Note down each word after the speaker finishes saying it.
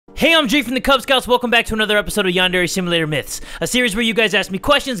Hey, I'm Jake from the Kubz Scouts. Welcome back to another episode of Yandere Simulator Myths, a series where you guys ask me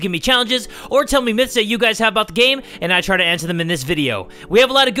questions, give me challenges, or tell me myths that you guys have about the game, and I try to answer them in this video. We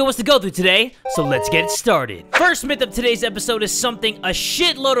have a lot of good ones to go through today, so let's get started. First myth of today's episode is something a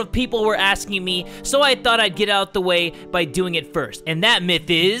shitload of people were asking me, so I thought I'd get out the way by doing it first. And that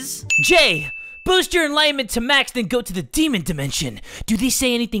myth is... Jay! Boost your enlightenment to max, then go to the demon dimension. Do they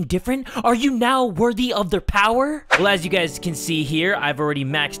say anything different? Are you now worthy of their power? Well, as you guys can see here, I've already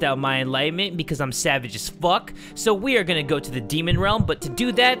maxed out my enlightenment because I'm savage as fuck. So we are gonna go to the demon realm, but to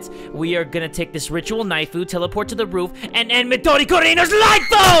do that, we are gonna take this ritual Naifu, teleport to the roof, and end Midori Korino's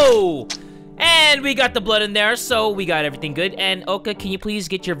life! And we got the blood in there, so we got everything good. And Oka, can you please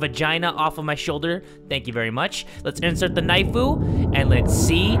get your vagina off of my shoulder? Thank you very much. Let's insert the Naifu, and let's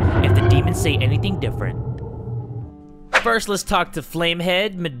see if the demons say anything different. First, let's talk to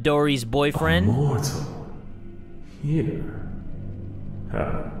Flamehead, Midori's boyfriend. Immortal. Here.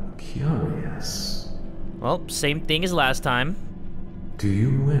 How curious. Well, same thing as last time. Do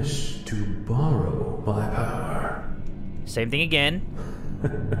you wish to borrow my power? Same thing again.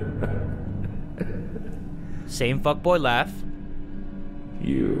 Same fuckboy laugh.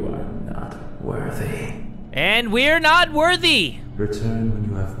 You are not worthy. And we're not worthy! Return when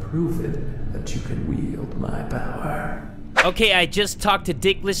you have proven that you can wield my power. Okay, I just talked to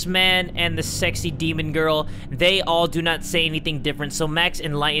Dickless Man and the sexy demon girl. They all do not say anything different, so max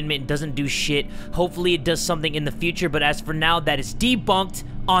enlightenment doesn't do shit. Hopefully it does something in the future, but as for now, that is debunked.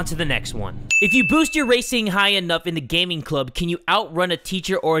 On to the next one. If you boost your racing high enough in the gaming club, can you outrun a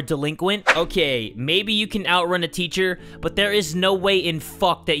teacher or a delinquent? Okay, maybe you can outrun a teacher, but there is no way in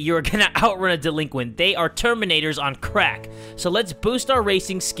fuck that you're gonna outrun a delinquent. They are Terminators on crack. So let's boost our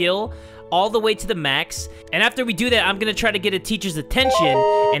racing skill all the way to the max, and after we do that, I'm gonna try to get a teacher's attention,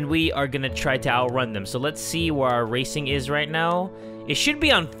 and we are gonna try to outrun them. So let's see where our racing is right now. It should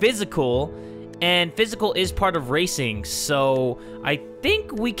be on physical, and physical is part of racing, so I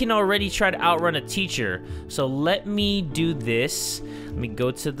think we can already try to outrun a teacher. So let me do this. Let me go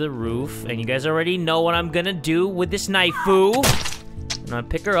to the roof, and you guys already know what I'm gonna do with this Naifu. I'm gonna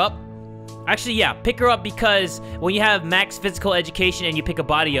pick her up. Actually, yeah, pick her up because when you have max physical education and you pick a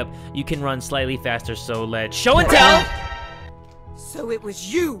body up, you can run slightly faster. So let's show and tell. So it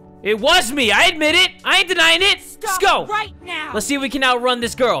was you. It was me. I admit it. I ain't denying it. Let's go. Right now. Let's see if we can outrun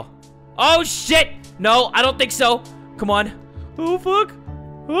this girl. Oh, shit. No, I don't think so. Come on. Oh, fuck.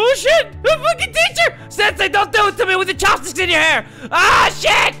 Oh, shit. The fucking teacher. Sensei, don't do it to me with the chopsticks in your hair. Ah,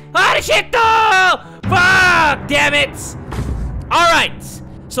 shit. Ah, shit, though. Fuck. Damn it. All right.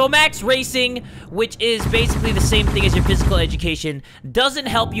 So max racing, which is basically the same thing as your physical education, doesn't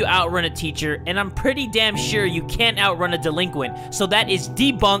help you outrun a teacher, and I'm pretty damn sure you can't outrun a delinquent. So that is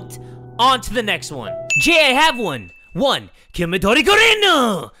debunked. On to the next one. Jay, I have one. 1. Kill Midori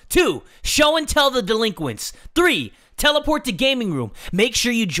Korino. 2. Show and tell the delinquents. 3. Teleport to gaming room. Make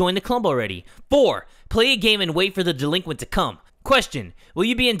sure you join the club already. 4. Play a game and wait for the delinquent to come. Question, will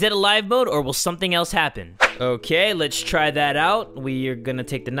you be in Dead Alive mode or will something else happen? Okay, let's try that out. We are gonna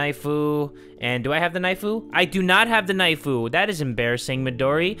take the Naifu. And do I have the Naifu? I do not have the Naifu. That is embarrassing,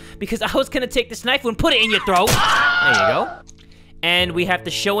 Midori, because I was gonna take this Naifu and put it in your throat. There you go. And we have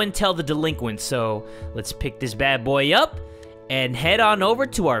to show and tell the delinquent, so let's pick this bad boy up and head on over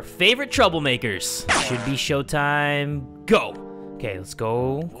to our favorite troublemakers. Should be showtime. Go. Okay, let's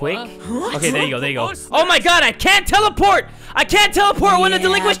go quick. Okay, there you go, there you go. Oh my god, I can't teleport! I can't teleport when the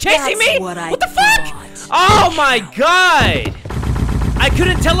delinquent's chasing me! What the fuck? Oh my god! I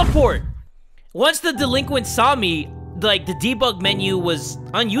couldn't teleport. Once the delinquent saw me, like, the debug menu was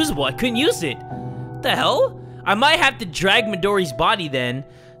unusable. I couldn't use it. What the hell? I might have to drag Midori's body then,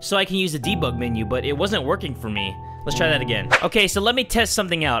 so I can use the debug menu, but it wasn't working for me. Let's try that again. Okay, so let me test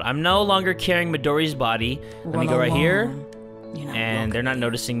something out. I'm no longer carrying Midori's body. Let me go right here. And they're not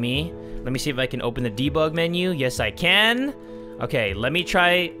noticing me. Let me see if I can open the debug menu. Yes, I can. Okay, let me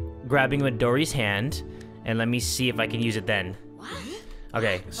try grabbing Midori's hand, and let me see if I can use it then.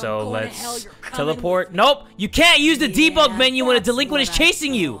 Okay, so let's teleport. Nope, you can't use the debug menu when a delinquent is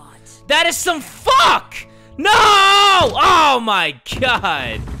chasing you. That is some fuck! No! Oh my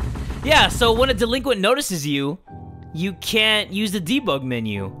god. Yeah, so when a delinquent notices you, you can't use the debug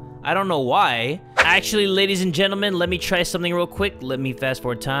menu. I don't know why. Actually, ladies and gentlemen, let me try something real quick. Let me fast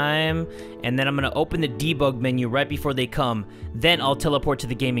forward time. And then I'm gonna open the debug menu right before they come. Then I'll teleport to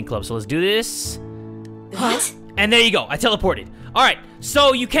the gaming club. So let's do this. What? And there you go, I teleported. Alright,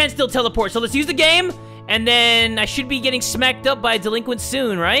 so you can still teleport. So let's use the game. And then I should be getting smacked up by a delinquent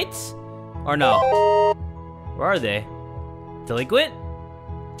soon, right? Or no? Where are they? Delinquent?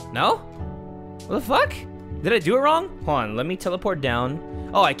 No? What the fuck? Did I do it wrong? Hold on, let me teleport down.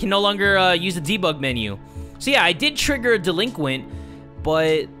 Oh, I can no longer use the debug menu. So yeah, I did trigger a delinquent,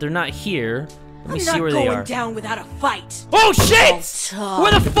 but they're not here. Let me see where they are. I'm not going down without a fight. Oh shit!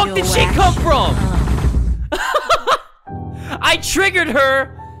 Where the fuck did she come from? I triggered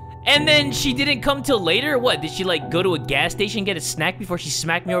her, and then she didn't come till later? What, did she like go to a gas station and get a snack before she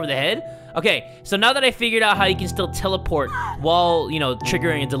smacked me over the head? Okay, so now that I figured out how you can still teleport while, you know,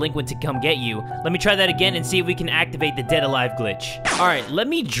 triggering a delinquent to come get you, let me try that again and see if we can activate the dead alive glitch. Alright, let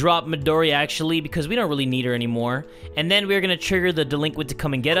me drop Midori actually, because we don't really need her anymore. And then we're gonna trigger the delinquent to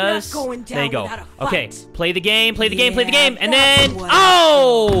come and get us. There you go. Okay, play the game, play the game, play the game, and then...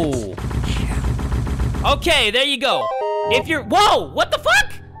 Oh! Okay, there you go. If you're... Whoa! What the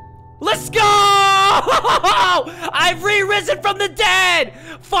fuck? Let's go! I've re-risen from the dead!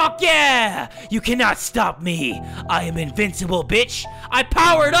 Fuck yeah! You cannot stop me. I am invincible, bitch. I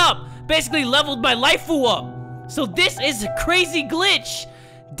powered up. Basically leveled my Laifu up. So this is a crazy glitch.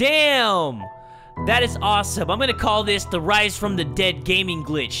 Damn. That is awesome. I'm gonna call this the Rise from the Dead gaming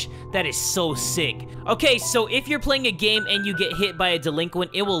glitch. That is so sick. Okay, so if you're playing a game and you get hit by a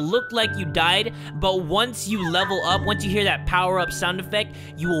delinquent, it will look like you died, but once you level up, once you hear that power-up sound effect,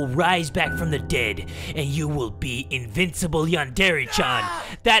 you will rise back from the dead, and you will be invincible Yandere-chan.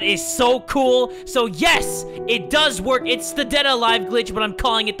 That is so cool. So yes, it does work. It's the Dead Alive glitch, but I'm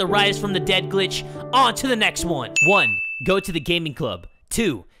calling it the Rise from the Dead glitch. On to the next one. 1. Go to the gaming club.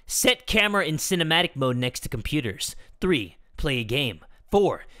 2. Set camera in cinematic mode next to computers. 3. Play a game.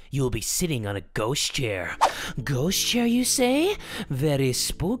 4. You will be sitting on a ghost chair. Ghost chair, you say? Very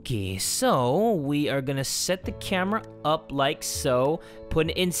spooky. So, we are gonna set the camera up like so, put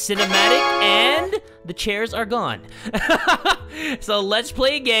it in cinematic, and the chairs are gone. So, let's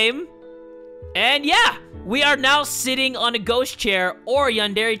play a game. And yeah, we are now sitting on a ghost chair, or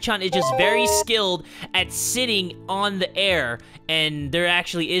Yandere-chan is just very skilled at sitting on the air, and there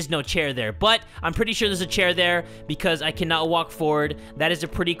actually is no chair there. But I'm pretty sure there's a chair there because I cannot walk forward. That is a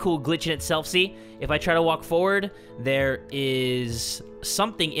pretty cool glitch in itself. See, if I try to walk forward, there is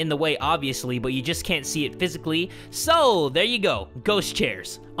something in the way, obviously, but you just can't see it physically. So there you go, ghost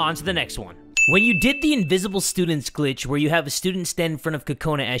chairs. On to the next one. When you did the invisible students glitch where you have a student stand in front of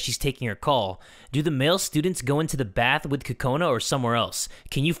Kokona as she's taking her call, do the male students go into the bath with Kokona or somewhere else?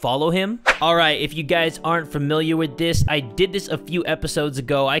 Can you follow him? Alright, if you guys aren't familiar with this, I did this a few episodes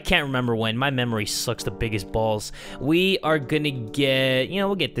ago. I can't remember when. My memory sucks the biggest balls. We are gonna get,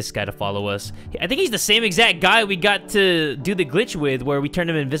 we'll get this guy to follow us. I think he's the same exact guy we got to do the glitch with where we turned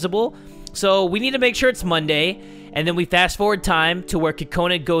him invisible. So we need to make sure it's Monday. And then we fast forward time to where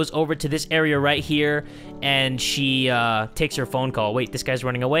Kokona goes over to this area right here, and she takes her phone call. Wait, this guy's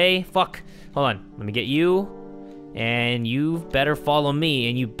running away? Fuck. Hold on. Let me get you. And you better follow me,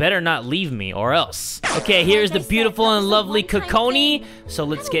 and you better not leave me, or else. Okay, here's the beautiful and lovely Kokoni. So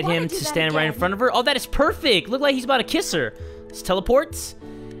let's get him to stand right in front of her. Oh, that is perfect. Look like he's about to kiss her. Let's teleport.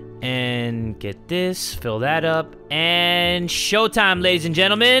 And get this. Fill that up. And showtime, ladies and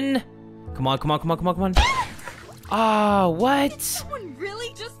gentlemen. Come on, come on, come on, come on, come on. Oh, what? Someone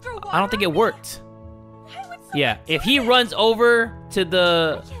really just threw water I don't think it worked. Yeah, if he runs over to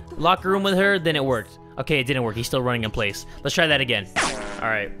the locker room with her, then it worked. Okay, it didn't work. He's still running in place. Let's try that again. All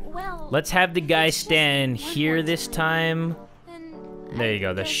right. Let's have the guy stand here this time. There you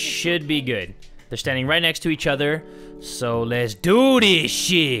go. That should be good. They're standing right next to each other. So let's do this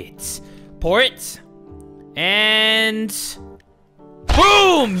shit. Port. And...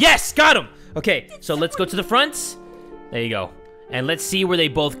 boom! Yes, got him. Okay, so let's go to the front. There you go. And let's see where they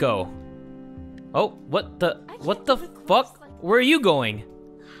both go. Oh, what the fuck? Where are you going?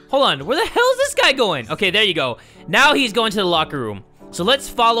 Hold on, where the hell is this guy going? Okay, there you go. Now he's going to the locker room. So let's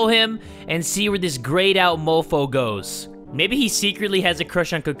follow him and see where this grayed out mofo goes. Maybe he secretly has a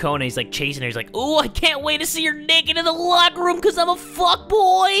crush on Kokona. He's like chasing her. He's like, oh, I can't wait to see her naked in the locker room because I'm a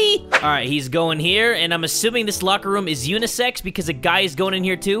fuckboy. All right, he's going here, and I'm assuming this locker room is unisex because a guy is going in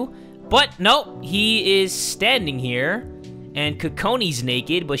here too. But no, he is standing here, and Kokoni's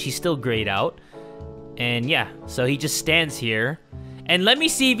naked, but she's still grayed out. And yeah, so he just stands here. And let me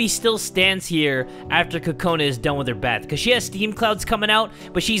see if he still stands here after Kokona is done with her bath, because she has steam clouds coming out,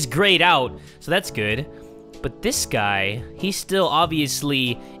 but she's grayed out, so that's good. But this guy, he's still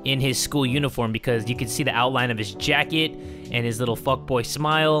obviously in his school uniform because you can see the outline of his jacket and his little fuckboy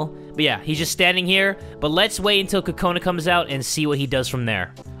smile. But yeah, he's just standing here. But let's wait until Kokona comes out and see what he does from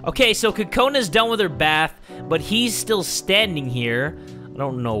there. Okay, so Kokona's done with her bath, but he's still standing here. I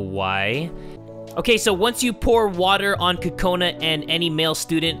don't know why. Okay, so once you pour water on Kokona and any male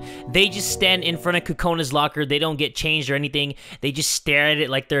student, they just stand in front of Kokona's locker. They don't get changed or anything. They just stare at it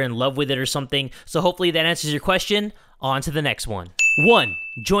like they're in love with it or something. So hopefully that answers your question. On to the next one. 1.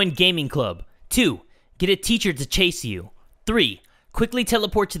 Join gaming club. 2. Get a teacher to chase you. 3. Quickly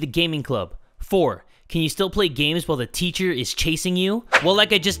teleport to the gaming club. 4. Can you still play games while the teacher is chasing you? Well,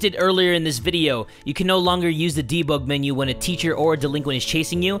 like I just did earlier in this video, you can no longer use the debug menu when a teacher or a delinquent is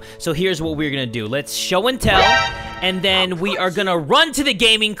chasing you. So here's what we're gonna do. Let's show and tell, and then we are gonna run to the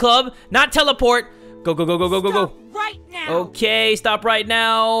gaming club, not teleport. Go, go, go, go, go, go, go. Right now. Okay, stop right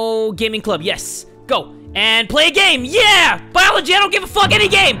now. Gaming club, yes. Go. And play a game, yeah! Biology, I don't give a fuck, any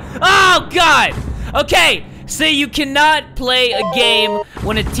game! Oh, God! Okay. So you cannot play a game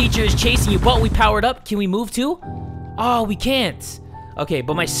when a teacher is chasing you, but we powered up. Can we move too? Oh, we can't. Okay,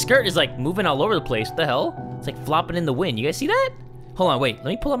 but my skirt is like moving all over the place. What the hell? It's like flopping in the wind. You guys see that? Hold on, wait. Let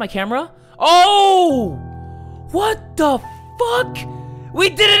me pull out my camera. Oh! What the fuck? We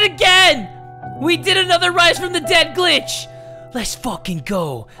did it again! We did another Rise from the Dead glitch. Let's fucking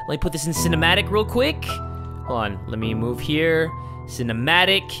go. Let me put this in cinematic real quick. Hold on, let me move here.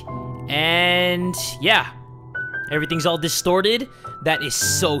 Cinematic. And yeah. Everything's all distorted. That is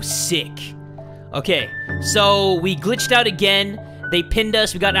so sick. Okay, so we glitched out again. They pinned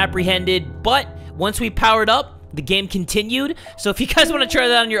us, we got apprehended, but once we powered up, the game continued. So if you guys want to try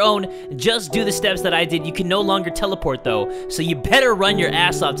that on your own, just do the steps that I did. You can no longer teleport though, so you better run your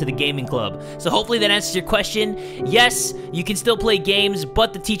ass off to the gaming club. So hopefully that answers your question. Yes, you can still play games,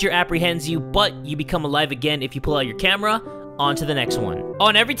 but the teacher apprehends you, but you become alive again if you pull out your camera. On to the next one. Oh,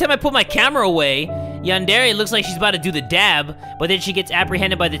 and every time I put my camera away, Yandere looks like she's about to do the dab, but then she gets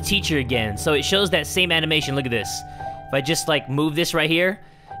apprehended by the teacher again. So it shows that same animation. Look at this. If I just like move this right here,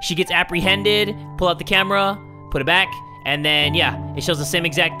 she gets apprehended, pull out the camera, put it back, and then yeah, it shows the same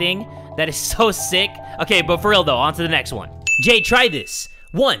exact thing. That is so sick. Okay, but for real though, on to the next one. Jay, try this.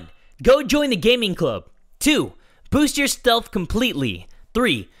 1. Go join the gaming club. 2. Boost your stealth completely.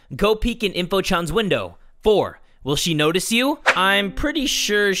 3. Go peek in InfoChan's window. 4. Will she notice you? I'm pretty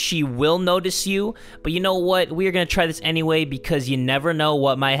sure she will notice you, but you know what? We are gonna try this anyway because you never know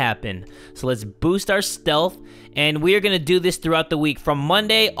what might happen. So let's boost our stealth, and we are gonna do this throughout the week from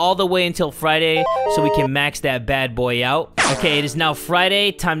Monday all the way until Friday so we can max that bad boy out. Okay, it is now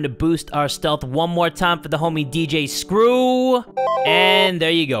Friday. Time to boost our stealth one more time for the homie DJ Screw. And there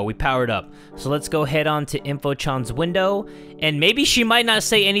you go, we powered up. So let's go head on to InfoChan's window, and maybe she might not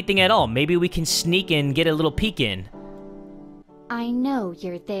say anything at all. Maybe we can sneak in, get a little peek in. I know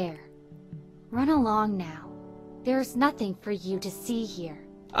you're there. Run along now. There's nothing for you to see here.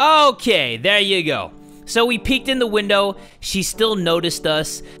 Okay, there you go. So we peeked in the window. She still noticed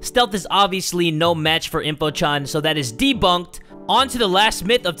us. Stealth is obviously no match for InfoChan, so that is debunked. On to the last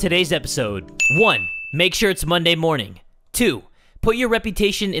myth of today's episode. 1. Make sure it's Monday morning. 2. Put your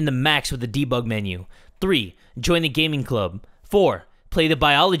reputation in the max with the debug menu. 3. Join the gaming club. 4. Play the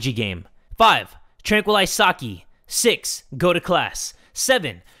biology game. 5. Tranquilize Saki. 6. Go to class.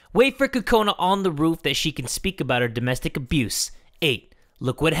 7. Wait for Kokona on the roof that she can speak about her domestic abuse. 8.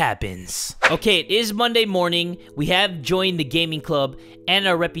 Look what happens. Okay, it is Monday morning. We have joined the gaming club and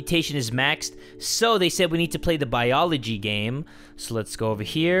our reputation is maxed. So they said we need to play the biology game. So let's go over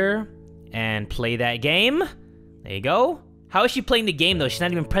here and play that game. There you go. How is she playing the game though? She's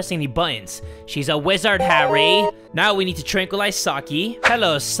not even pressing any buttons. She's a wizard, Harry. Now we need to tranquilize Saki.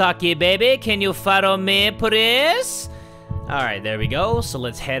 Hello, Saki baby. Can you follow me, please? Alright, there we go. So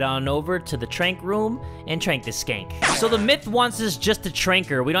let's head on over to the trank room and trank this skank. So the myth wants us just to trank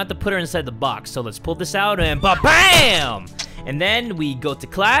her. We don't have to put her inside the box. So let's pull this out and ba-bam! And then we go to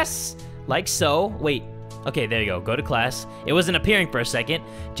class, like so. Wait, okay, there you go. Go to class. It wasn't appearing for a second.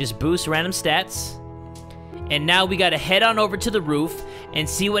 Just boost random stats. And now we gotta head on over to the roof and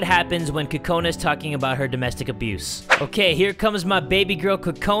see what happens when Kokona is talking about her domestic abuse. Okay, here comes my baby girl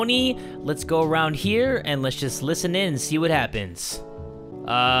Kokoni. Let's go around here and let's just listen in and see what happens.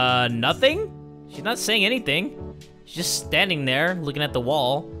 Nothing? She's not saying anything. She's just standing there looking at the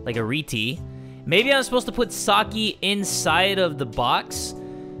wall like a reti. Maybe I'm supposed to put Saki inside of the box?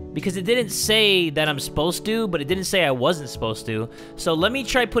 Because it didn't say that I'm supposed to, but it didn't say I wasn't supposed to. So let me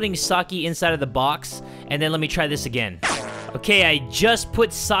try putting Saki inside of the box, and then let me try this again. Okay, I just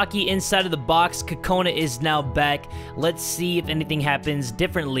put Saki inside of the box. Kokona is now back. Let's see if anything happens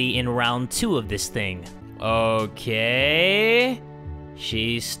differently in round 2 of this thing. Okay.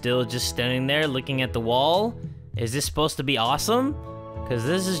 She's still just standing there looking at the wall. Is this supposed to be awesome? Because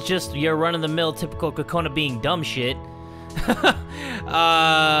this is just your run-of-the-mill typical Kokona being dumb shit.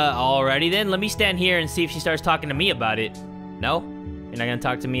 Alrighty then, let me stand here and see if she starts talking to me about it. No? You're not gonna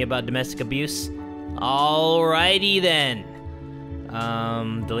talk to me about domestic abuse? Alrighty then.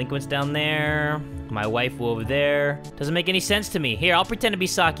 Delinquents down there. My wife over there. Doesn't make any sense to me. Here, I'll pretend to be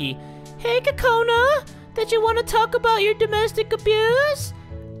Saki. Hey, Kakona! Did you want to talk about your domestic abuse?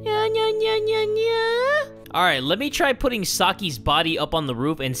 Yeah. Alright, let me try putting Saki's body up on the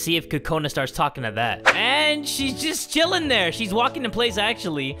roof and see if Kakona starts talking to that. And she's just chilling there. She's walking in place,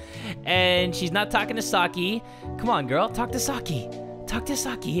 actually. And she's not talking to Saki. Come on, girl. Talk to Saki. Talk to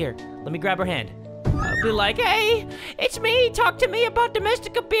Saki. Here, let me grab her hand. I'll be like, hey, it's me. Talk to me about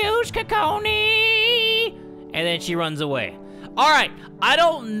domestic abuse, Kakoni. And then she runs away. Alright, I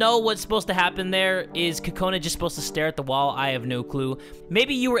don't know what's supposed to happen there. Is Kakona just supposed to stare at the wall? I have no clue.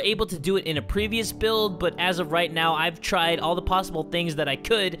 Maybe you were able to do it in a previous build, but as of right now, I've tried all the possible things that I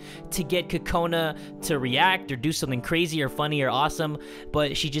could to get Kakona to react or do something crazy or funny or awesome,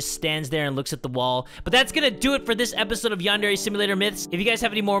 but she just stands there and looks at the wall. But that's gonna do it for this episode of Yandere Simulator Myths. If you guys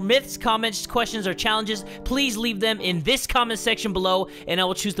have any more myths, comments, questions, or challenges, please leave them in this comment section below, and I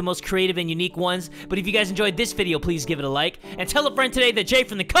will choose the most creative and unique ones. But if you guys enjoyed this video, please give it a like, and tell a friend today that Jay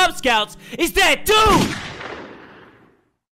from the Cub Scouts is that dude!